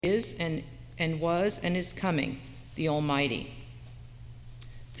is and was and is coming, the Almighty.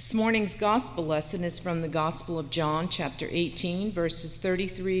 This morning's gospel lesson is from the Gospel of John, chapter 18, verses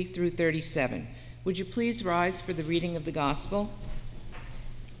 33 through 37. Would you please rise for the reading of the gospel?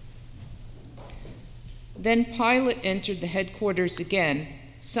 Then Pilate entered the headquarters again,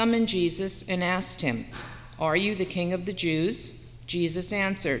 summoned Jesus, and asked him, "Are you the king of the Jews?" Jesus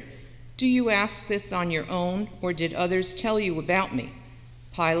answered, "Do you ask this on your own, or did others tell you about me?"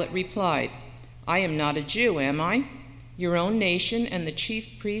 Pilate replied, "I am not a Jew, am I? Your own nation and the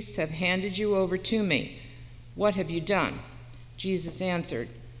chief priests have handed you over to me. What have you done?" Jesus answered,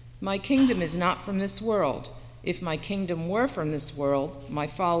 "My kingdom is not from this world. If my kingdom were from this world, my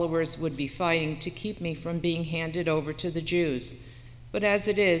followers would be fighting to keep me from being handed over to the Jews. But as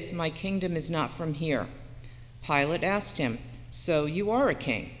it is, my kingdom is not from here." Pilate asked him, "So you are a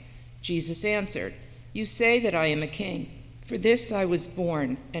king?" Jesus answered, "You say that I am a king. For this I was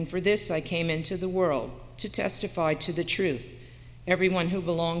born, and for this I came into the world, to testify to the truth. Everyone who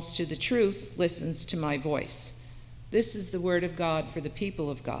belongs to the truth listens to my voice." This is the word of God for the people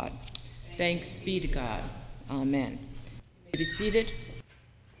of God. Thanks be to God. Amen. You may be seated.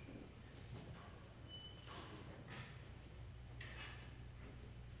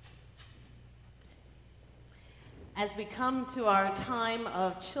 As we come to our time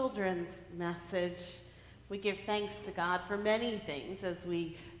of children's message, we give thanks to God for many things as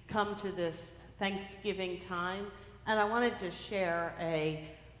we come to this Thanksgiving time. And I wanted to share a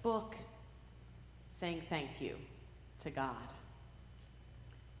book saying thank you to God.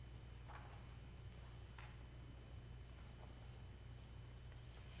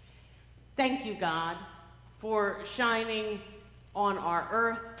 Thank you, God, for shining on our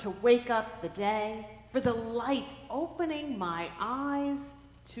earth to wake up the day, for the light opening my eyes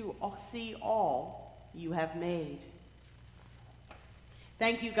to see all you have made.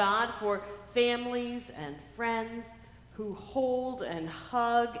 Thank you, God, for families and friends who hold and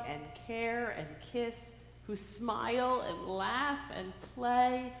hug and care and kiss, who smile and laugh and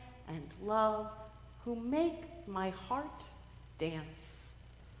play and love, who make my heart dance.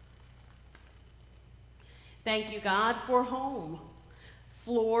 Thank you, God, for home,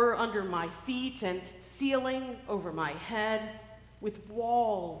 floor under my feet and ceiling over my head, with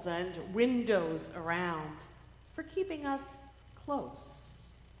walls and windows around, for keeping us close.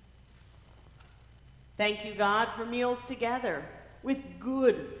 Thank you, God, for meals together, with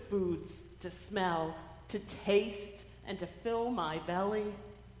good foods to smell, to taste, and to fill my belly.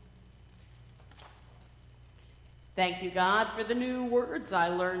 Thank you, God, for the new words I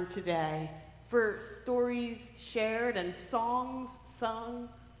learned today, for stories shared and songs sung,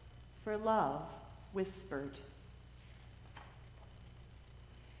 for love whispered.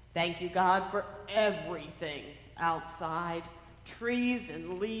 Thank you, God, for everything outside, trees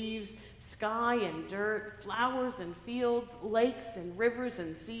and leaves, sky and dirt, flowers and fields, lakes and rivers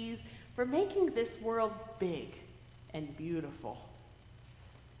and seas, for making this world big and beautiful.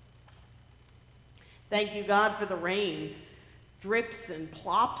 Thank you, God, for the rain, drips and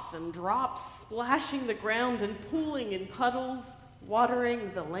plops and drops, splashing the ground and pooling in puddles,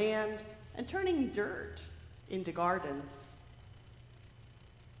 watering the land, and turning dirt into gardens.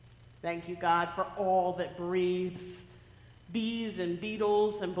 Thank you, God, for all that breathes, bees and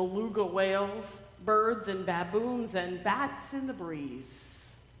beetles and beluga whales, birds and baboons and bats in the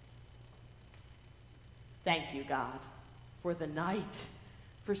breeze. Thank you, God, for the night,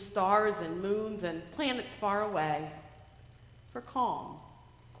 for stars and moons and planets far away, for calm,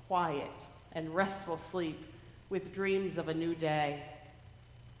 quiet, and restful sleep with dreams of a new day.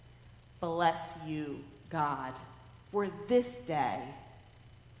 Bless you, God, for this day,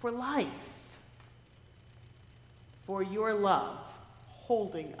 for life, for your love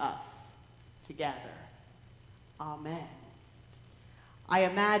holding us together. Amen. I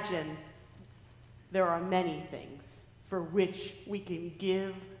imagine there are many things for which we can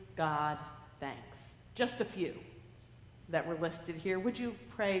give God thanks. Just a few that were listed here. Would you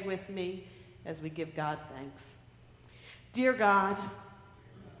pray with me as we give God thanks? Dear God,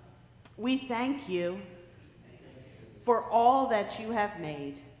 we thank you for all that you have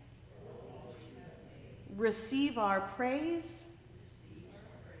made. Receive our praise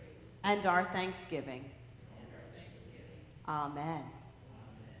and our thanksgiving. Amen.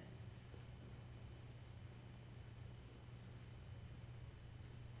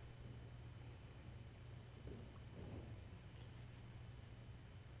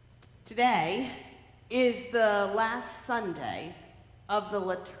 Today is the last Sunday of the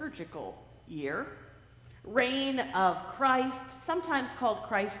liturgical year, Reign of Christ, sometimes called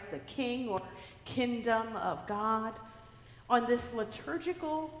Christ the King or Kingdom of God. On this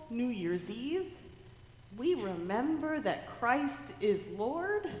liturgical New Year's Eve, we remember that Christ is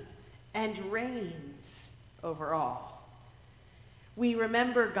Lord and reigns over all. We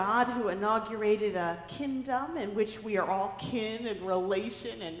remember God who inaugurated a kingdom in which we are all kin and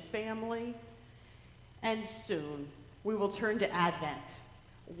relation and family. And soon we will turn to Advent,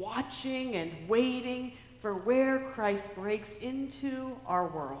 watching and waiting for where Christ breaks into our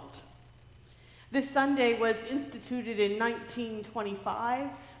world. This Sunday was instituted in 1925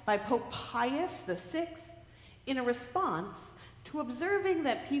 by Pope Pius VI in a response to observing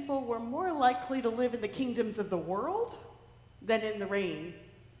that people were more likely to live in the kingdoms of the world than in the reign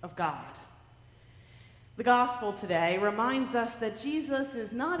of God. The gospel today reminds us that Jesus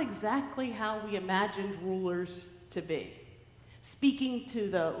is not exactly how we imagined rulers to be, speaking to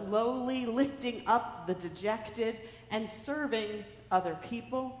the lowly, lifting up the dejected, and serving other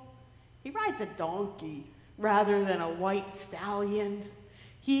people. He rides a donkey rather than a white stallion.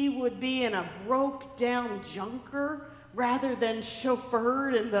 He would be in a broke-down junker rather than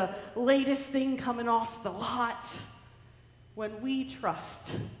chauffeured in the latest thing coming off the lot. When we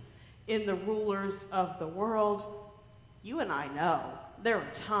trust in the rulers of the world, you and I know there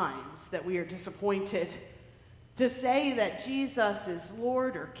are times that we are disappointed. To say that Jesus is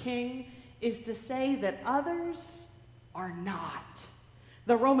Lord or King is to say that others are not.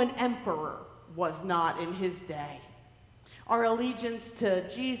 The Roman emperor was not in his day. Our allegiance to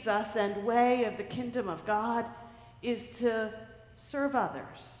Jesus and way of the kingdom of God is to serve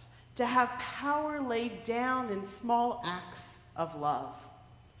others, to have power laid down in small acts of love.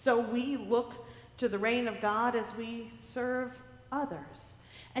 So we look to the reign of God as we serve others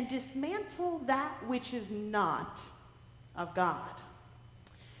and dismantle that which is not of God.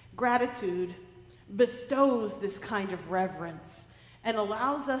 Gratitude bestows this kind of reverence and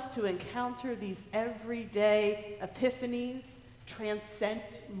allows us to encounter these everyday epiphanies,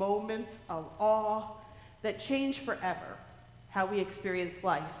 transcendent moments of awe that change forever how we experience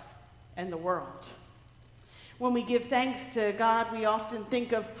life and the world. When we give thanks to God, we often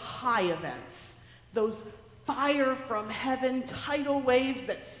think of high events, those fire from heaven tidal waves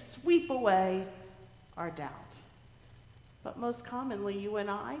that sweep away our doubt. But most commonly, you and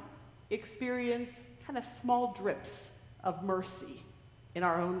I experience kind of small drips of mercy in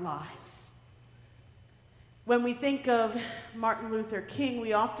our own lives. When we think of Martin Luther King,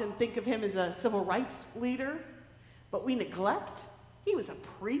 we often think of him as a civil rights leader, but we neglect he was a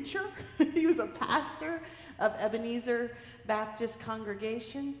preacher. He was a pastor of Ebenezer Baptist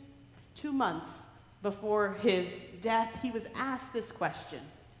Congregation. 2 months before his death, he was asked this question: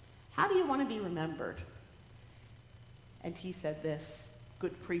 how do you want to be remembered? And he said this: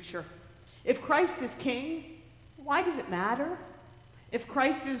 good preacher. If Christ is king, why does it matter? If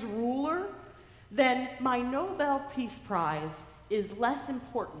Christ is ruler, then my Nobel Peace Prize is less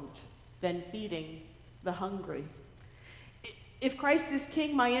important than feeding the hungry. If Christ is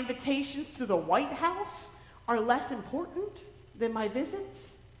king, my invitations to the White House are less important than my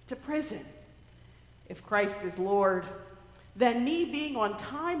visits to prison. If Christ is Lord, then me being on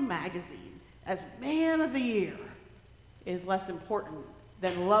Time magazine as Man of the Year is less important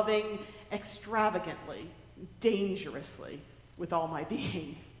than loving extravagantly, dangerously, with all my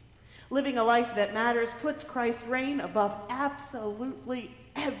being. Living a life that matters puts Christ's reign above absolutely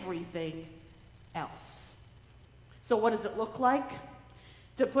everything else. So what does it look like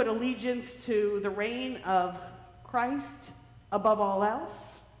to put allegiance to the reign of Christ above all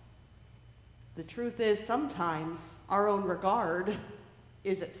else? The truth is, sometimes our own regard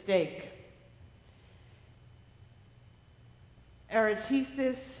is at stake.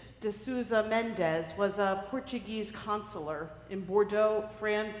 Aristides de Souza Mendes was a Portuguese consular in Bordeaux,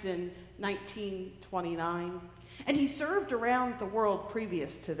 France in 1929, and he served around the world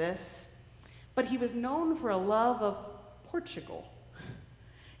previous to this, but he was known for a love of Portugal,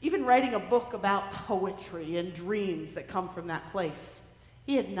 even writing a book about poetry and dreams that come from that place.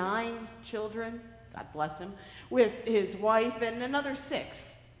 He had 9 children, God bless him, with his wife, and another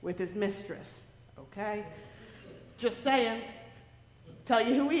 6 with his mistress, okay? Just saying. Tell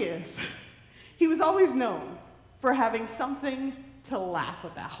you who he is. He was always known for having something to laugh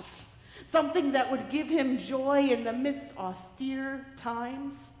about, something that would give him joy in the midst of austere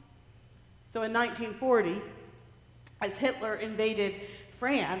times. So in 1940, as Hitler invaded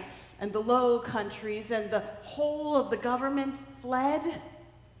France and the Low Countries and the whole of the government fled,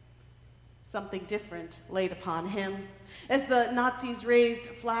 something different laid upon him. As the Nazis raised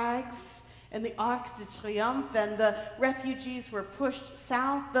flags and the Arc de Triomphe and the refugees were pushed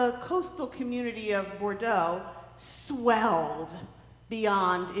south, the coastal community of Bordeaux swelled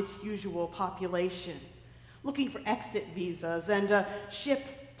beyond its usual population. looking for exit visas and a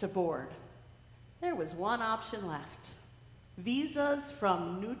ship to board. There was one option left: visas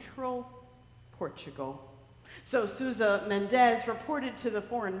from neutral Portugal. So Sousa Mendes reported to the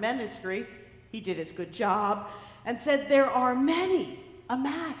foreign ministry. He did his good job and said, "There are many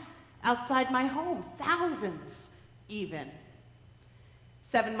amassed outside my home, thousands even."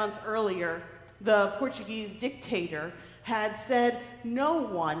 7 months earlier, the Portuguese dictator had said no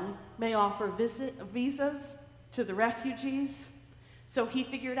one may offer visas to the refugees. So he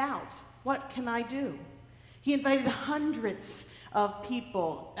figured out, what can I do? He invited hundreds of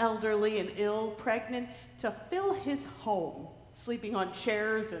people, elderly and ill, pregnant, to fill his home, sleeping on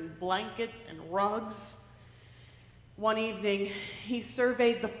chairs and blankets and rugs. One evening, he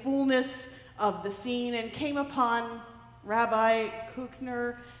surveyed the fullness of the scene and came upon Rabbi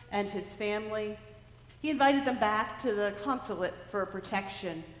Kuchner and his family. He invited them back to the consulate for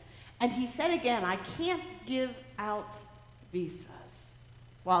protection. And he said again, "I can't give out visas,"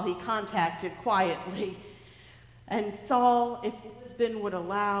 while he contacted quietly and saw if Lisbon would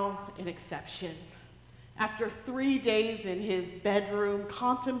allow an exception. After 3 days in his bedroom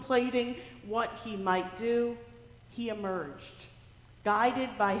contemplating what he might do, he emerged,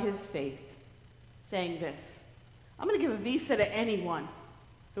 guided by his faith, saying this: "I'm going to give a visa to anyone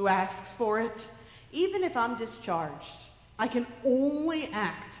who asks for it. Even if I'm discharged, I can only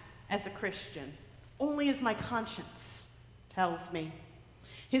act as a Christian, only as my conscience tells me."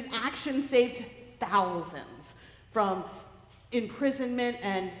 His action saved thousands from imprisonment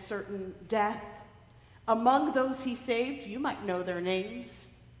and certain death. Among those he saved, you might know their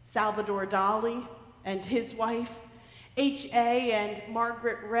names: Salvador Dali and his wife, H.A. and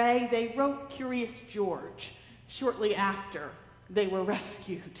Margaret Ray. They wrote Curious George shortly after they were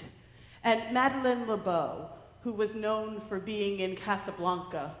rescued. And Madeleine LeBeau, who was known for being in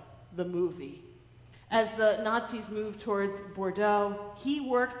Casablanca, the movie. As the Nazis moved towards Bordeaux, he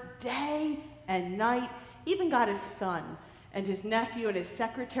worked day and night, even got his son and his nephew and his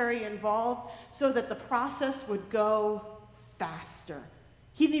secretary involved so that the process would go faster.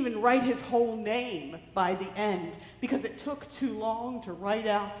 He didn't even write his whole name by the end because it took too long to write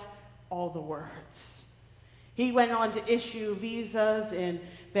out all the words. He went on to issue visas in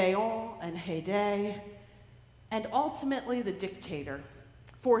Bayonne and Haydée, and ultimately the dictator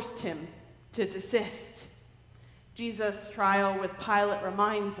forced him to desist. Jesus' trial with Pilate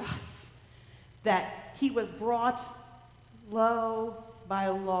reminds us that he was brought low by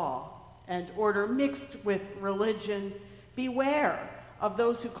law and order mixed with religion. Beware of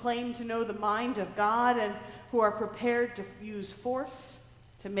those who claim to know the mind of God and who are prepared to use force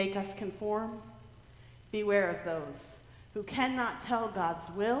to make us conform. Beware of those who cannot tell God's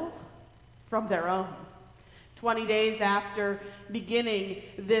will from their own. 20 days after beginning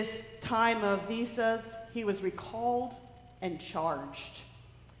this time of visas, he was recalled and charged.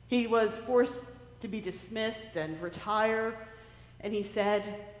 He was forced to be dismissed and retire, and he said,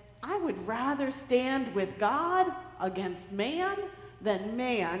 "I would rather stand with God against man than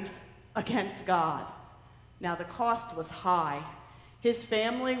man against God." Now, the cost was high. His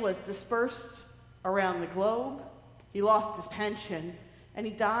family was dispersed around the globe. He lost his pension, and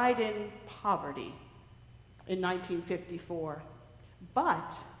he died in poverty in 1954.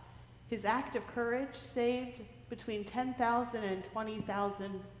 But his act of courage saved between 10,000 and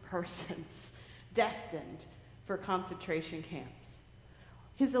 20,000 persons destined for concentration camps.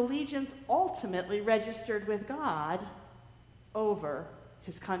 His allegiance ultimately registered with God over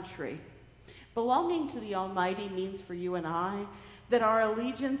his country. Belonging to the Almighty means for you and I that our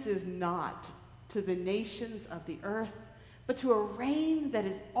allegiance is not to the nations of the earth, but to a reign that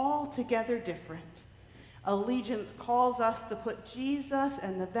is altogether different. Allegiance calls us to put Jesus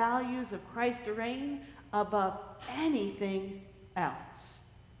and the values of Christ's reign above anything else.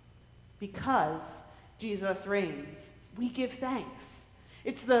 Because Jesus reigns, we give thanks.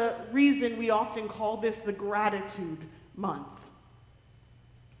 It's the reason we often call this the Gratitude Month.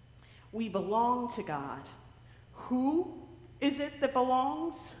 We belong to God. Who is it that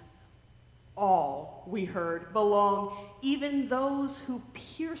belongs? All, we heard, belong, even those who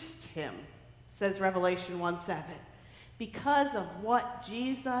pierced him, says Revelation 1:7, because of what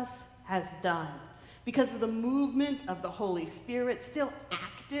Jesus has done, because of the movement of the Holy Spirit still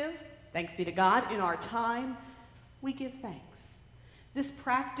active, thanks be to God, in our time, we give thanks. This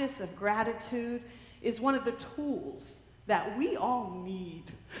practice of gratitude is one of the tools that we all need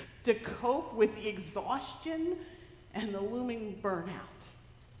to cope with the exhaustion and the looming burnout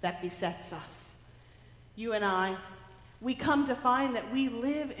that besets us. You and I, we come to find that we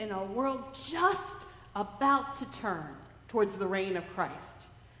live in a world just about to turn towards the reign of Christ.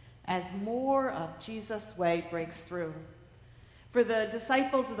 as more of Jesus' way breaks through. For the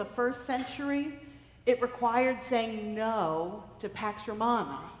disciples of the first century, it required saying no to Pax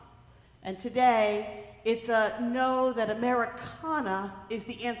Romana. And today, it's a no that Americana is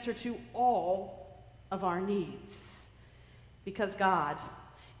the answer to all of our needs. Because God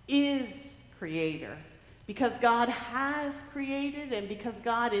is creator, because God has created, and because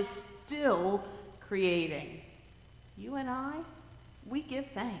God is still creating. You and I, we give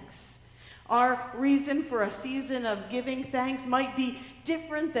thanks. Our reason for a season of giving thanks might be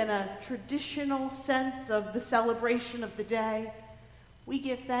different than a traditional sense of the celebration of the day. We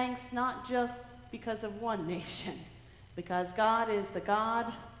give thanks not just because of one nation, because God is the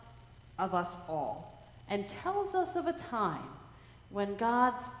God of us all, and tells us of a time when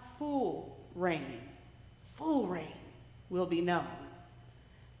God's full reign will be known.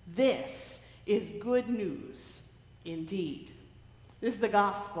 This is good news indeed. This is the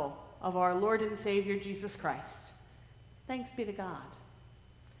gospel of our Lord and Savior Jesus Christ. Thanks be to God.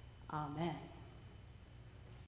 Amen.